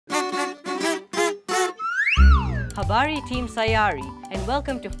Habari Team Sayari, and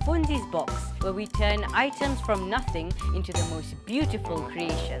welcome to Funzi's box, where we turn items from nothing into the most beautiful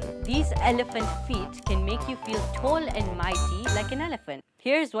creation. These elephant feet can make you feel tall and mighty like an elephant.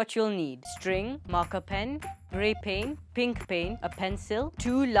 Here's what you'll need: string, marker pen, grey paint, pink paint, a pencil,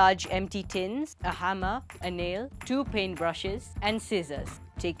 2 large empty tins, a hammer, a nail, 2 paint brushes, and scissors.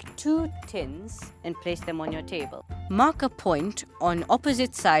 Take 2 tins and place them on your table. Mark a point on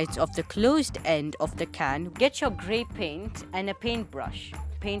opposite sides of the closed end of the can. Get your grey paint and a paintbrush.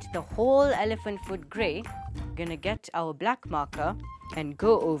 Paint the whole elephant foot grey. Gonna get our black marker and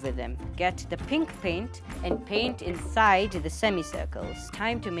go over them. Get the pink paint and paint inside the semicircles.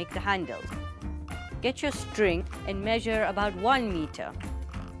 Time to make the handle. Get your string and measure about 1 meter.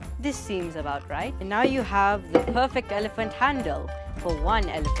 This seems about right. And now you have the perfect elephant handle for 1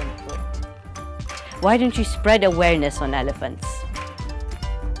 elephant foot. Why don't you spread awareness on elephants?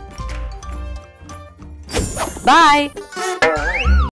 Bye!